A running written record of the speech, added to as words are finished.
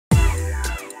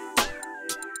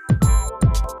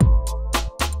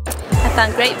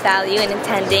found great value in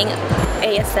attending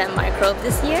ASM Microbe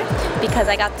this year because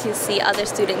I got to see other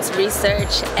students'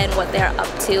 research and what they're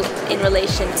up to in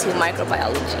relation to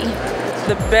microbiology.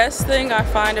 The best thing I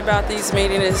find about these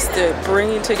meetings is the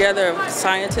bringing together of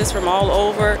scientists from all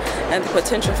over and the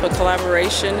potential for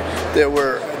collaboration. There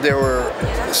were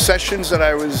sessions that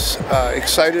I was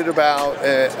excited about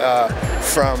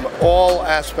from all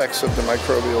aspects of the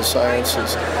microbial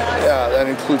sciences. That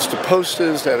includes the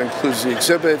posters, that includes the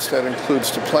exhibits, that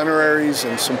includes the plenaries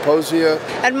and symposia.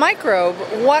 At Microbe,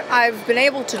 what I've been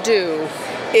able to do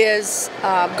is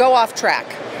go off track.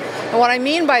 And what I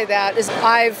mean by that is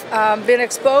I've been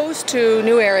exposed to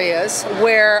new areas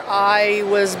where I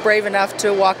was brave enough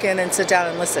to walk in and sit down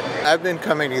and listen. I've been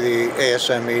coming to the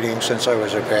ASM meeting since I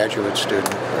was a graduate student,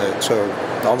 so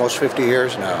almost 50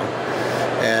 years now.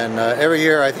 And every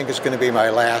year I think it's going to be my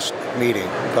last meeting,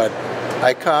 but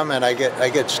I come and I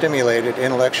get stimulated,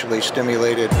 intellectually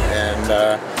stimulated,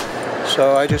 and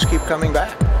so I just keep coming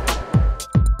back.